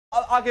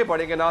آگے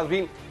بڑھیں گے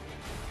ناظرین.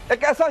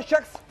 ایک ایسا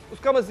شخص اس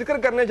کا میں ذکر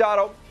کرنے جا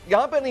رہا ہوں,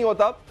 یہاں پہ نہیں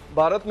ہوتا,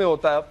 بھارت میں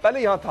ہوتا ہے,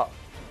 پہلے یہاں تھا.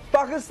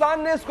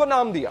 پاکستان نے اس کو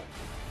نام دیا,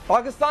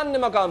 پاکستان نے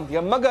مقام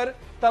دیا, مگر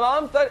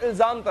تمام تر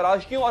الزام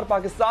تراشیوں اور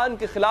پاکستان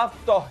کے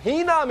خلاف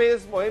توہین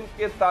آمیز مہم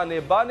کے تانے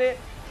بانے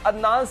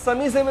عدنان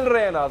سمیع سے مل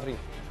رہے ہیں ناظرین.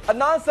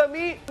 عدنان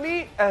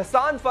سمیع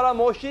احسان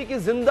فراموشی کی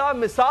زندہ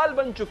مثال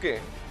بن چکے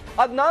ہیں.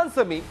 عدنان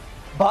سمیع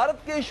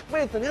بھارت کے عشق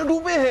میں اتنے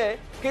ڈوبے ہیں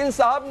کہ ان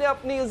صاحب نے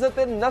اپنی عزت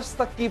نفس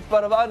تک کی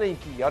پرواہ نہیں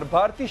کی اور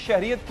بھارتی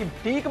شہریت کی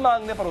بھیک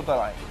مانگنے پر اتر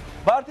آئے.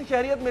 بھارتی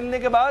شہریت ملنے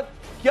کے بعد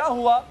کیا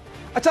ہوا؟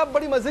 اچھا,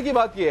 بڑی مزے کی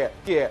بات یہ ہے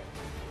کہ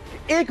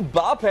ایک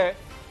باپ ہے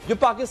جو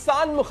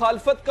پاکستان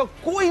مخالفت کا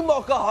کوئی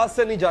موقع ہاتھ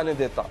سے نہیں جانے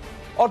دیتا,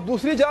 اور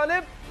دوسری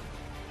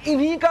جانب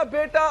انہی کا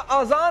بیٹا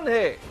آزان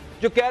ہے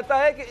جو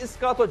کہتا ہے کہ اس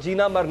کا تو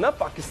جینا مرنا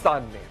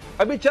پاکستان میں.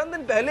 ابھی چند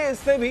دن پہلے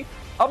اس نے بھی,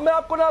 اب میں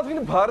آپ کو ناظرین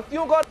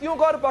بھارتیوں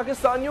کا اور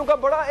پاکستانیوں کا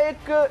بڑا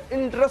ایک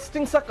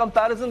انٹرسٹنگ سا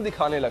کمپیریزن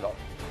دکھانے لگا.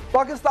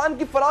 پاکستان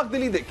کی فراخ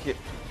دلی دیکھیے.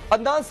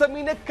 عدنان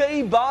سمیع نے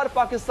کئی بار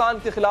پاکستان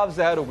کے خلاف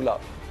زہر اگلا,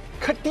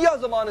 کھٹیا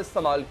زبان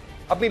استعمال کی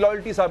اپنی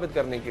لائلٹی ثابت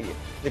کرنے کے لیے,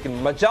 لیکن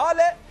مجال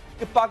ہے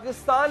کہ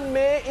پاکستان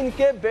میں ان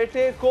کے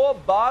بیٹے کو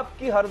باپ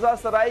کی ہرزہ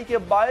سرائی کے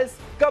باعث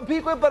کبھی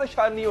کوئی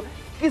پریشانی ہو,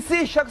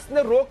 کسی شخص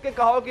نے روک کے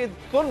کہا کہ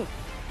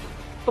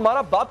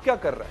تمہارا باپ کیا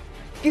کر رہا ہے,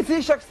 کسی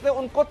شخص نے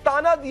ان کو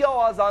تانا دیا ہو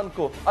آزان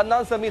کو,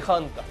 عدنان سمیع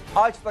خان کا,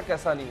 آج تک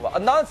ایسا نہیں ہوا.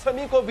 عدنان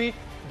سمیع کو بھی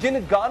جن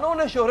گانوں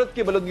نے شہرت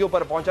کی بلندیوں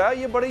پر پہنچایا,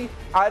 یہ بڑی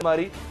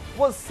ہماری,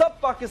 وہ سب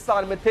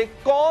پاکستان میں تھے.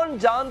 کون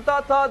جانتا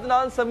تھا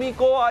عدنان سمیع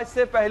کو؟ آج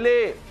سے پہلے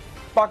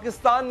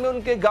پاکستان میں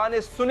ان کے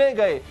گانے سنے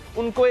گئے,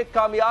 ان کو ایک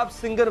کامیاب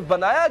سنگر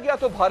بنایا گیا,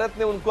 تو بھارت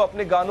نے ان کو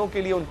اپنے گانوں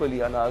کے لیے ان کو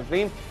لیا.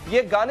 ناظرین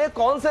یہ گانے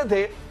کون سے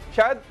تھے؟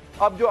 شاید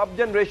اب جو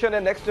جنریشن ہے,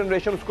 نیکسٹ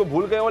جنریشن, اس کو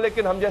بھول گئے ہوں,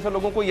 لیکن ہم جیسے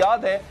لوگوں کو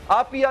یاد ہے.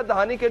 آپ کی یاد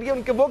دہانی کے لیے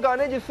ان کے وہ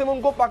گانے جس سے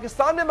ان کو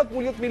پاکستان میں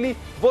مقبولیت ملی,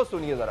 وہ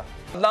سنیے ذرا.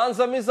 عدنان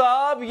سمیع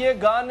صاحب, یہ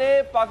گانے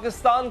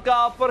پاکستان کا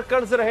آپ پر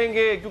قرض رہیں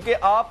گے, کیونکہ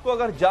آپ کو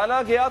اگر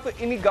جانا گیا تو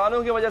انہی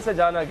گانوں کی وجہ سے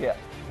جانا گیا.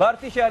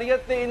 بھارتی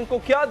شہریت نے ان کو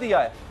کیا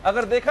دیا ہے؟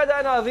 اگر دیکھا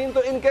جائے ناظرین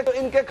تو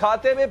ان کے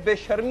کھاتے میں بے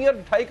شرمی اور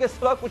ڈھائی کے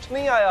سوا کچھ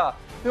نہیں آیا,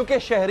 کیونکہ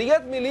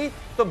شہریت ملی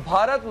تو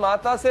بھارت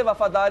ماتا سے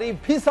وفاداری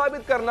بھی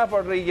ثابت کرنا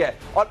پڑ رہی ہے,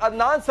 اور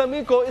عدنان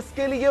سمیع کو اس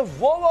کے لیے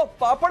وہ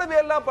پاپڑ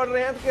بیلنا پڑ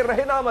رہے ہیں کہ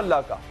رہے نام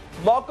اللہ کا.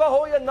 موقع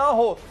ہو یا نہ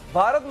ہو,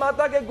 بھارت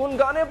ماتا کے گن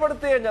گانے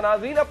پڑتے ہیں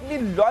ناظرین. اپنی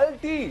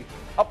لائلٹی,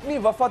 اپنی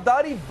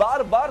وفاداری بار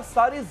بار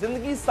ساری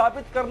زندگی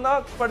ثابت کرنا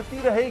پڑتی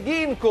رہے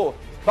گی ان کو.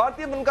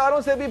 بھارتی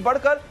فنکاروں سے بھی بڑھ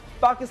کر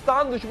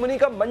پاکستان دشمنی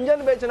کا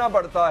منجن بیچنا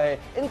پڑتا ہے.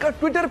 ان کا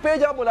ٹویٹر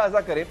پیج آپ ملاحظہ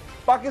کریں,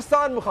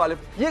 پاکستان مخالف,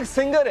 یہ ایک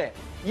سنگر ہے,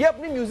 یہ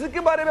اپنی میوزک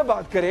کے بارے میں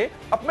بات کریں,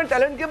 اپنے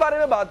ٹیلنٹ کے بارے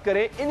میں بات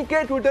کریں, ان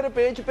کے ٹویٹر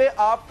پیج پہ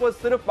آپ کو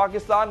صرف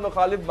پاکستان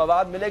مخالف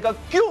مواد ملے گا.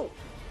 کیوں؟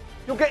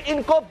 کیونکہ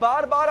ان کو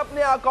بار بار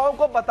اپنے آقاؤں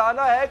کو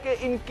بتانا ہے کہ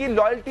ان کی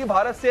لائلٹی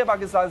بھارت سے,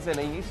 پاکستان سے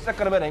نہیں. اس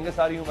چکر میں رہیں گے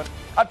ساری عمر.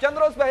 اب چند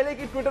روز پہلے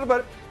کی ٹویٹر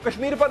پر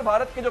کشمیر پر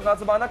بھارت کے جو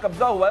غاصبانہ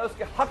قبضہ ہوا ہے اس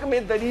کے حق میں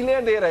دلیلیں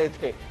دے رہے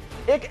تھے.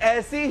 ایک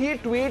ایسی ہی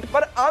ٹویٹ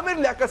پر عامر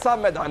لیاقت صاحب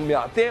میدان میں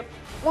آتے ہیں,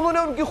 انہوں نے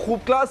ان کی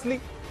خوب کلاس لی.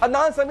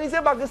 عدنان سمیع سے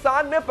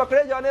پاکستان میں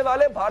پکڑے جانے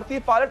والے بھارتی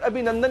پائلٹ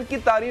ابھینندن کی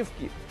تعریف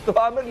کی, تو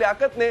عامر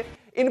لیاقت نے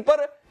ان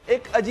پر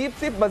ایک عجیب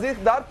سی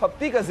مزیدار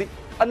پھپتی کسی.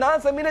 عدنان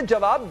سمیع نے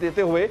جواب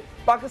دیتے ہوئے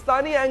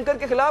پاکستانی اینکر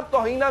کے خلاف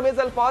توہین آمیز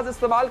الفاظ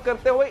استعمال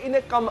کرتے ہوئے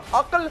انہیں کم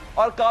عقل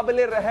اور قابل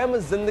رحم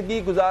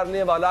زندگی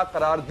گزارنے والا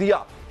قرار دیا.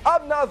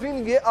 اب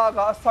ناظرین یہ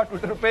آغاز تھا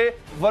ٹویٹر پہ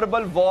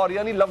وربل وار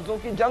یعنی لفظوں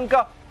کی جنگ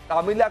کا.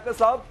 عامر لیاقت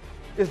صاحب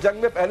اس جنگ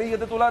میں پہلے یہ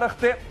تطلع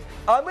رکھتے.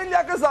 عامر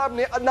لیاقت صاحب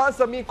نے عدنان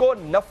سمیع کو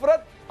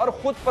نفرت اور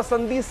خود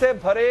پسندی سے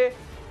بھرے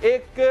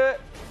ایک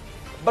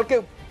بلکہ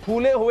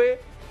پھولے ہوئے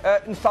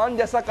انسان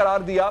جیسا قرار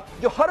دیا,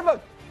 جو ہر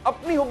وقت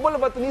اپنی حب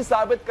الوطنی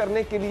ثابت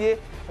کرنے کے لیے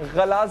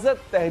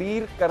غلاظت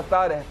تحریر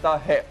کرتا رہتا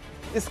ہے.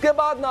 اس کے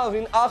بعد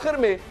ناظرین آخر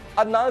میں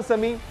عدنان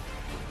سمیع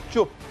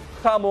چپ,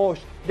 خاموش,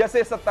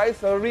 جیسے 27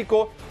 فروری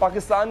کو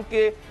پاکستان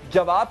کے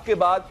جواب کے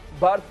بعد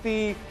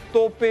بھارتی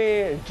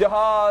توپیں,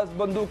 جہاز,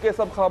 بندوقیں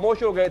سب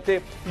خاموش ہو گئے تھے,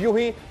 یوں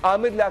ہی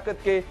عامر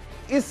لیاقت کے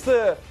اس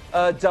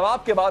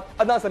جواب کے بعد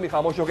عدنان سمیع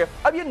خاموش ہو گئے.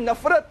 اب یہ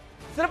نفرت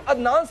صرف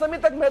عدنان سمیع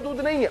تک محدود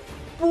نہیں ہے,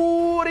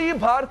 پوری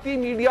بھارتی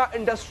میڈیا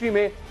انڈسٹری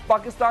میں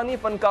پاکستانی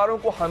فنکاروں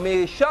کو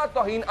ہمیشہ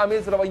توہین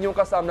آمیز رویوں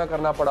کا سامنا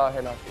کرنا پڑا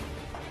ہے. نا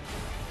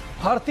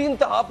بھارتی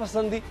انتہا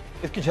پسندی,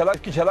 اس کی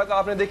جھلک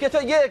آپ نے دیکھی. اچھا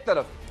یہ ایک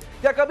طرف,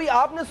 کیا کبھی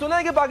آپ نے سنا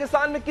ہے کہ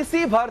پاکستان میں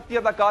کسی بھارتی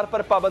اداکار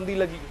پر پابندی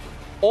لگی؟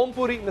 اوم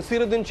پوری,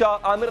 نصیر الدین شاہ,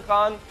 عامر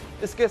خان,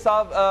 اس کے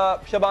ساتھ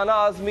شبانہ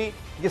اعظمی,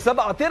 یہ سب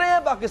آتے رہے ہیں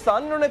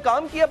پاکستان, انہوں نے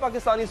کام کیا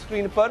پاکستانی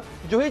اسکرین پر.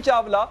 جوہی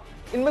چاولہ,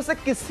 ان میں سے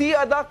کسی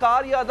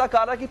اداکار یا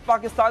اداکارہ کی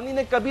پاکستانی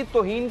نے کبھی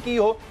توہین کی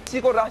ہو, کسی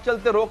کو راہ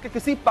چلتے روک کے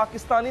کسی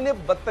پاکستانی نے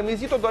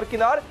بدتمیزی تو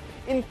درکنار,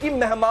 ان کی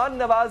مہمان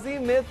نوازی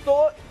میں تو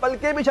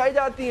پلکیں بچھائی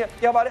جاتی ہیں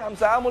کہ ہمارے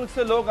ہمسایہ ملک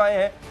سے لوگ آئے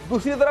ہیں.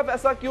 دوسری طرف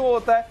ایسا کیوں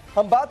ہوتا ہے؟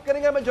 ہم بات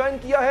کریں گے. ہمیں جوائن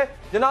کیا ہے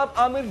جناب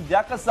عامر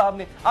لیاقت صاحب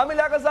نے. عامر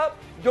لیاقت صاحب,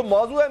 جو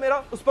موضوع ہے میرا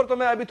اس پر تو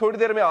میں ابھی تھوڑی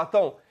دیر میں آتا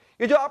ہوں.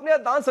 یہ جو آپ نے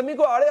عدنان سمیع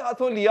کو آڑے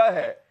ہاتھوں لیا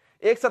ہے,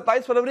 ایک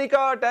 27 فروری کا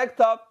اٹیک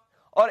تھا,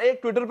 اور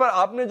ایک ٹویٹر پر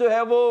آپ نے جو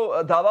ہے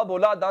وہ دعویٰ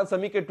بولا عدنان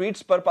سمیع کے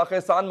ٹویٹس پر,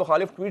 پاکستان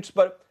مخالف ٹویٹس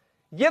پر,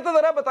 یہ تو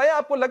ذرا بتائیں,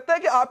 آپ کو لگتا ہے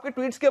کہ آپ کے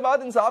ٹویٹس کے بعد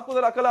انصاف کو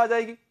ذرا عقل آ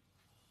جائے گی؟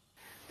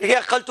 دیکھیے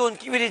عقل تو ان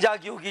کی بھی نہیں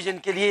جاگی ہوگی جن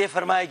کے لیے یہ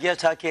فرمایا گیا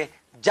تھا کہ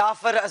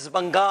جعفر از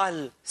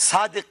بنگال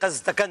صادق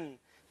از دکن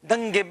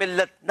دنگ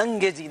ملت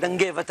ننگ جی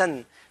دنگ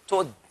وطن.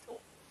 تو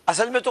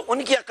اصل میں تو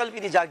ان کی عقل بھی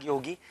نہیں جاگی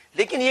ہوگی,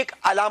 لیکن یہ ایک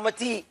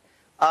علامتی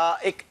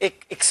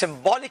ایک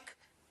سمبولک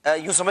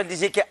یوں سمجھ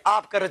لیجئے کہ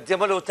آپ کا رد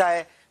عمل ہوتا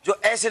ہے, جو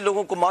ایسے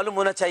لوگوں کو معلوم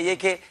ہونا چاہیے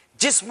کہ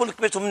جس ملک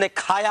میں تم نے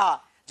کھایا,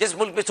 جس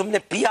ملک میں تم نے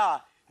پیا,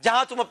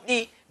 جہاں تم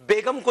اپنی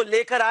بیگم کو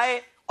لے کر آئے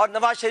اور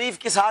نواز شریف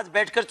کے ساتھ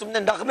بیٹھ کر تم نے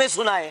نغمے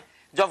سنائے,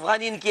 جو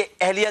افغانی ان کی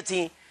اہلیہ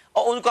تھیں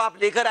اور ان کو آپ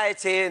لے کر آئے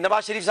تھے,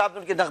 نواز شریف صاحب نے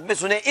ان کے نغمے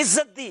سنے,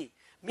 عزت دی,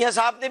 میاں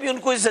صاحب نے بھی ان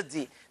کو عزت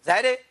دی.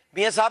 ظاہر ہے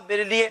میاں صاحب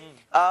میرے لیے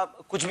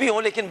کچھ بھی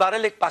ہوں, لیکن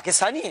بہرحال ایک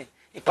پاکستانی ہے,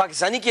 ایک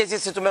پاکستانی کی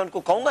حیثیت سے تو میں ان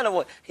کو کہوں گا نا,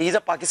 وہ ہی از اے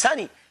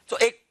پاکستانی. تو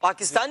ایک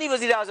پاکستانی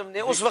وزیر اعظم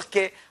نے اس وقت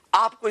کے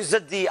آپ کو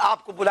عزت دی,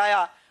 آپ کو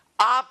بلایا,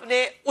 آپ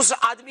نے اس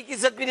آدمی کی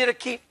عزت بھی نہیں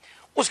رکھی.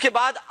 اس کے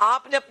بعد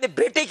آپ نے اپنے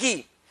بیٹے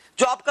کی,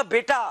 جو آپ کا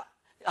بیٹا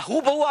ہو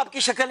بہو آپ کی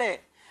شکل ہے,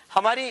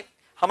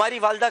 ہماری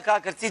والدہ کہا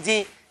کرتی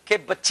تھی کہ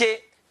بچے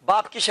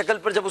باپ کی شکل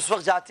پر جب اس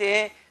وقت جاتے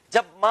ہیں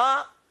جب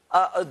ماں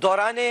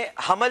دوران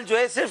حمل جو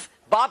ہے صرف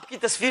باپ کی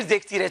تصویر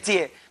دیکھتی رہتی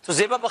ہے. تو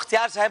زیبا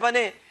بختیار صاحبہ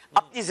نے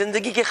اپنی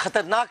زندگی کے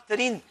خطرناک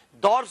ترین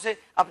دور سے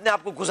اپنے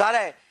آپ کو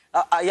گزارا ہے.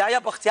 یا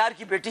بختیار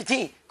کی بیٹی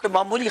تھی, کوئی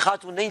معمولی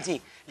خاتون نہیں تھی,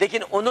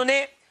 لیکن انہوں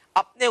نے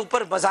اپنے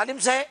اوپر مظالم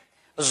سے,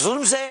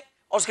 ظلم سے,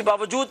 اور اس کے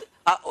باوجود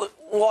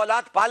وہ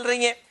اولاد پال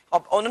رہی ہیں,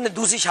 اور انہوں نے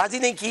دوسری شادی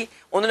نہیں کی,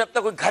 انہوں نے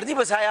اپنا کوئی گھر نہیں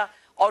بسایا,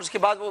 اور اس کے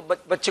بعد وہ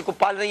بچے کو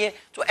پال رہی ہیں.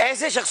 تو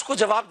ایسے شخص کو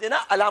جواب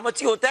دینا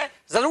علامتی ہوتا ہے,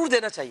 ضرور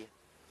دینا چاہیے.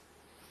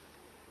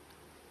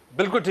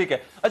 بالکل ٹھیک ہے.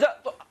 اچھا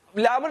تو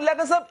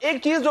لیاقت صاحب,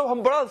 ایک چیز جو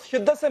ہم بڑا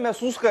شدت سے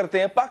محسوس کرتے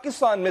ہیں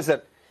پاکستان میں, سر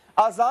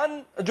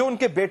آزان جو ان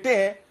کے بیٹے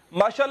ہیں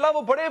ماشاءاللہ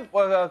وہ بڑے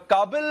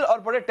قابل اور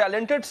بڑے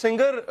ٹیلنٹڈ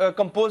سنگر,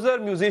 کمپوزر,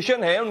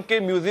 میوزیشین ہیں. ان کے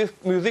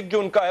میوزک جو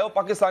ان کا ہے وہ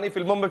پاکستانی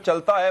فلموں میں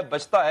چلتا ہے,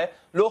 بجتا ہے,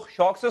 لوگ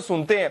شوق سے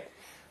سنتے ہیں.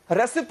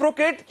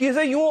 ریسیپروکیٹ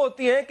چیزیں یوں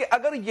ہوتی ہیں کہ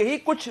اگر یہی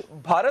کچھ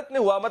بھارت میں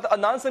ہوا, مطلب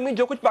عدنان سمیع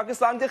جو کچھ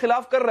پاکستان کے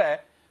خلاف کر رہا ہے,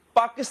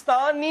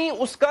 پاکستانی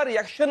اس کا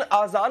ریاکشن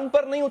آزان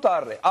پر نہیں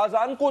اتار رہے.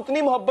 آزان کو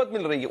اتنی محبت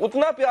مل رہی ہے,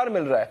 اتنا پیار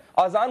مل رہا ہے.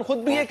 آزان خود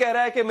بھی یہ کہہ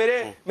رہا ہے کہ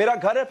میرا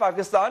گھر ہے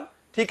پاکستان,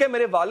 ٹھیک ہے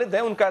میرے والد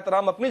ہیں, ان کا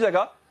احترام اپنی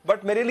جگہ,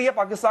 بٹ میرے لیے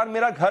پاکستان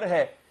میرا گھر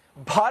ہے.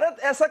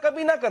 بھارت ایسا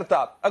کبھی نہ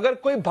کرتا. اگر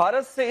کوئی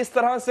بھارت سے اس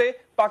طرح سے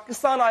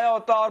پاکستان آیا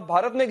ہوتا اور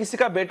بھارت میں کسی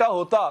کا بیٹا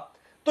ہوتا,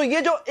 تو یہ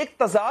جو ایک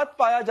تضاد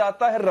پایا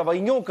جاتا ہے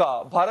رویوں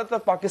کا بھارت اور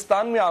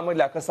پاکستان میں, عامر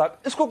لیاقت صاحب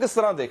اس کو کس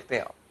طرح دیکھتے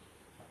ہیں آپ؟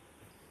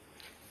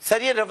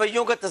 سر یہ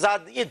رویوں کا تضاد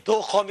نہیں, یہ دو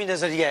قومی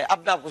نظریہ ہے. اب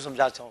میں آپ کو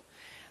سمجھاتا ہوں,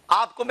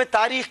 آپ کو میں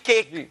تاریخ کے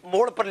ایک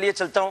موڑ پر لیے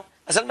چلتا ہوں.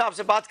 اصل میں آپ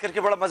سے بات کر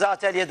کے بڑا مزہ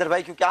آتا ہے علی حیدر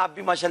بھائی, کیونکہ آپ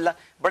بھی ماشاءاللہ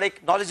بڑے ایک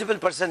نالجبل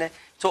پرسن ہیں.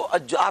 تو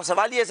آپ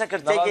سوال ہی ایسا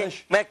کرتے ہیں کہ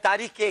میں ایک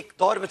تاریخ کے ایک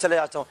دور میں چلے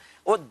جاتا ہوں.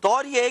 وہ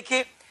دور یہ ہے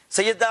کہ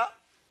سیدہ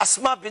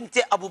اسما بنت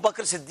ابو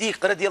بکر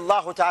صدیق رضی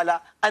اللہ تعالی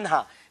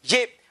عنہا,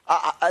 یہ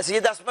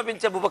سیدہ اسما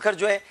بنت ابو بکر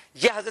جو ہے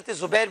یہ حضرت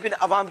زبیر بن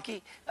عوام کی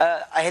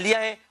اہلیہ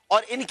ہیں,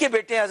 اور ان کے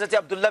بیٹے حضرت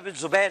عبداللہ بن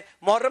زبیر.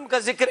 محرم کا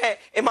ذکر ہے,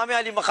 امام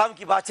علی مقام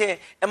کی باتیں ہیں,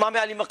 امام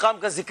علی مقام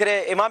کا ذکر ہے.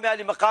 امام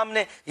علی مقام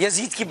نے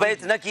یزید کی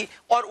بیعت نہ کی,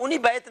 اور انہی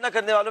بیعت نہ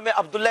کرنے والوں میں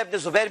عبداللہ ابن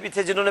زبیر بھی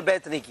تھے جنہوں نے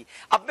بیعت نہیں کی.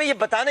 اب میں یہ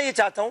بتانا یہ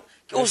چاہتا ہوں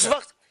کہ اس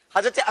وقت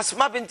حضرت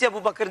اسما بنت ابو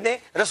بکر نے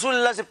رسول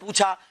اللہ سے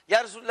پوچھا,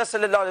 یا رسول اللہ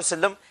صلی اللہ علیہ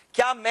وسلم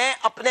کیا میں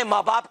اپنے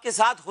ماں باپ کے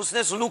ساتھ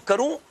حسن سلوک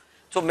کروں؟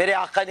 تو میرے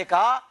آقا نے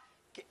کہا,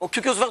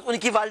 کیونکہ اس وقت ان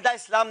کی والدہ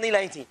اسلام نہیں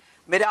لائی تھی,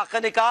 میرے آقا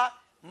نے کہا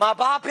ماں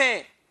باپ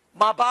ہیں,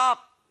 ماں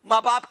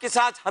باپ کے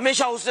ساتھ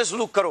ہمیشہ حسن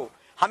سلوک کرو,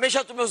 ہمیشہ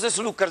تمہیں حسن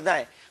سلوک کرنا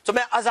ہے. تو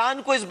میں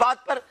اذان کو اس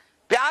بات پر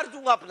پیار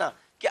دوں گا اپنا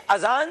کہ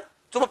اذان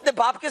تم اپنے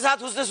باپ کے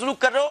ساتھ حسن سلوک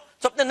کر رہے ہو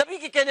تو اپنے نبی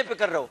کے کہنے پہ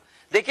کر رہے ہو.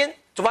 لیکن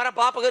تمہارا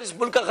باپ اگر اس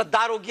ملک کا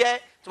غدار ہو گیا ہے,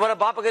 تمہارا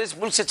باپ اگر اس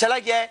ملک سے چلا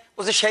گیا ہے,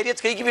 اسے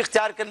شہریت کہیں کی بھی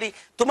اختیار کر لی,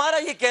 تمہارا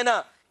یہ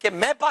کہنا کہ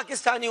میں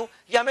پاکستانی ہوں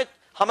یہ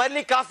ہمارے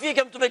لیے کافی ہے کہ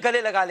ہم تمہیں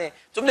گلے لگا لیں.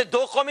 تم نے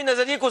دو قومی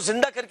نظریے کو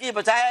زندہ کر کے یہ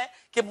بتایا ہے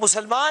کہ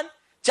مسلمان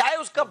چاہے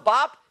اس کا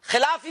باپ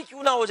خلاف ہی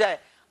کیوں نہ ہو جائے,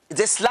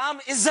 اسلام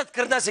عزت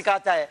کرنا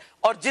سکھاتا ہے.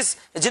 اور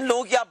جن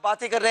لوگوں کی آپ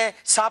باتیں کر رہے ہیں,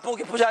 سانپوں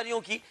کے پجاریوں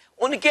کی,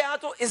 ان کے ہاں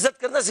تو عزت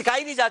کرنا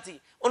سکھائی نہیں جاتی.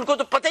 ان کو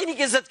تو پتہ ہی نہیں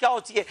کہ عزت کیا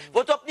ہوتی ہے.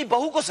 وہ تو اپنی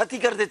بہو کو ستی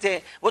کر دیتے ہیں,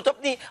 وہ تو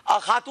اپنی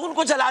خاتون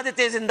کو جلا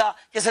دیتے ہیں زندہ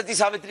کہ ستی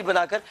ساوتری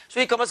بنا کر. سو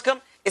یہ کم از کم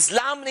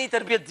اسلام نے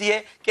تربیت دی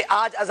ہے کہ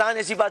آج اذان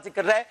ایسی باتیں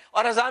کر رہا ہے,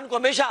 اور اذان کو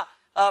ہمیشہ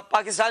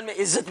پاکستان میں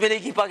عزت ملے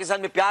گی,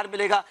 پاکستان میں پیار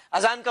ملے گا,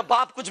 اذان کا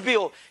باپ کچھ بھی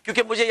ہو.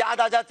 کیونکہ مجھے یاد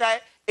آ جاتا ہے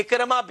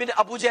اکرمہ بن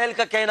ابو جہل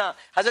کا کہنا.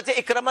 حضرت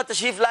اکرمہ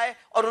تشریف لائے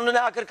اور انہوں نے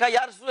آ کر کہا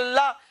یا رسول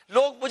اللہ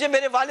لوگ مجھے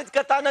میرے والد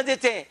کا تانا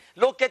دیتے ہیں,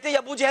 لوگ کہتے ہیں یہ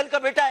ابو جہل کا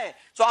بیٹا ہے.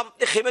 تو آپ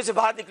اپنے خیمے سے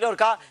باہر نکلے اور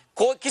کہا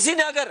کسی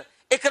نے اگر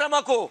اکرمہ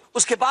کو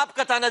اس کے باپ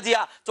کا تانا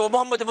دیا تو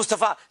محمد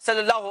مصطفیٰ صلی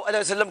اللہ علیہ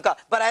وسلم کا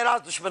براہ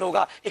راست دشمن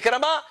ہوگا.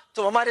 اکرمہ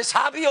تم ہمارے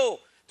صحابی ہو,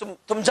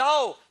 تم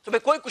جاؤ, تمہیں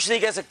کوئی کچھ نہیں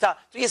کہہ سکتا.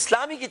 تو یہ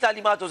اسلامی کی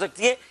تعلیمات ہو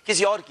سکتی ہیں,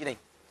 کسی اور کی نہیں.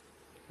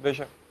 بے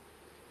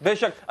شک بے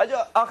شک.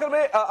 اچھا آخر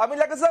میں عامر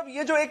لیاقت صاحب,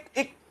 یہ جو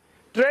ایک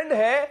ٹرینڈ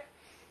ہے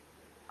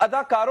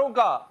اداکاروں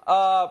کا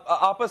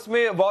آپس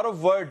میں وار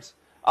آف ورڈز,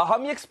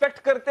 ہم یہ ایکسپیکٹ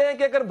کرتے ہیں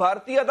کہ اگر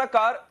بھارتی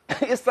اداکار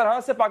اس طرح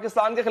سے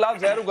پاکستان کے خلاف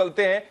زہر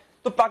اگلتے ہیں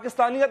تو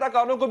پاکستانی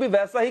اداکاروں کو بھی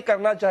ویسا ہی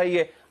کرنا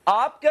چاہیے.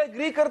 آپ کیا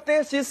اگری کرتے ہیں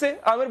اس چیز سے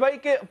عامر بھائی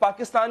کہ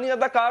پاکستانی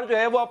اداکار جو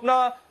ہے وہ اپنا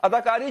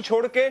اداکاری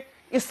چھوڑ کے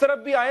اس طرف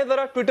بھی آئیں,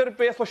 ذرا ٹویٹر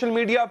پہ سوشل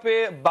میڈیا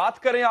پہ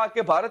بات کریں آ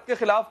کے بھارت کے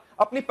خلاف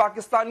اپنی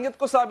پاکستانیت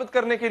کو ثابت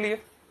کرنے کے لیے؟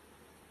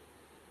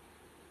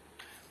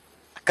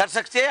 کر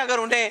سکتے ہیں اگر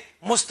انہیں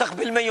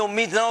مستقبل میں یہ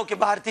امید نہ ہو کہ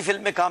بھارتی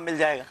فلم میں کام مل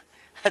جائے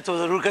گا تو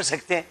ضرور کر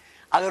سکتے ہیں,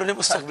 اگر انہیں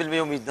مستقبل میں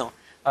امید نہ ہو.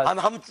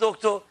 ہم لوگ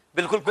تو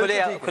بالکل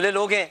کھلے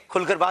لوگ ہیں,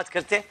 کھل کر بات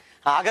کرتے ہیں.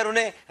 اگر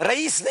انہیں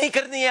رئیس نہیں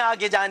کرنی ہے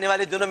آگے جانے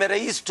والے دنوں میں,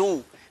 رئیس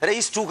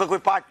ٹو کا کوئی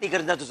پارٹ نہیں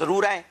کرنا تو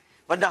ضرور آئیں,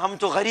 ورنہ ہم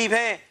تو غریب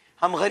ہیں,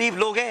 ہم غریب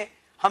لوگ ہیں,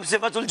 ہم سے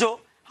مت الجھو.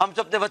 ہم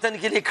تو اپنے وطن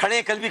کے لیے کھڑے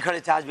ہیں, کل بھی کھڑے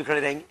تھے, آج بھی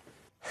کھڑے رہیں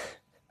گے.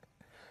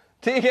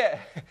 ٹھیک ہے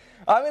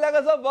عامر آغا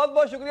صاحب, بہت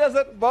بہت شکریہ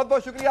سر, بہت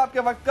بہت شکریہ آپ کے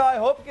وقت کا. آئی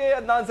ہوپ کہ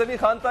عدنان سمیع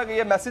خان تک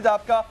یہ میسج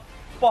آپ کا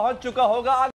پہنچ چکا ہوگا.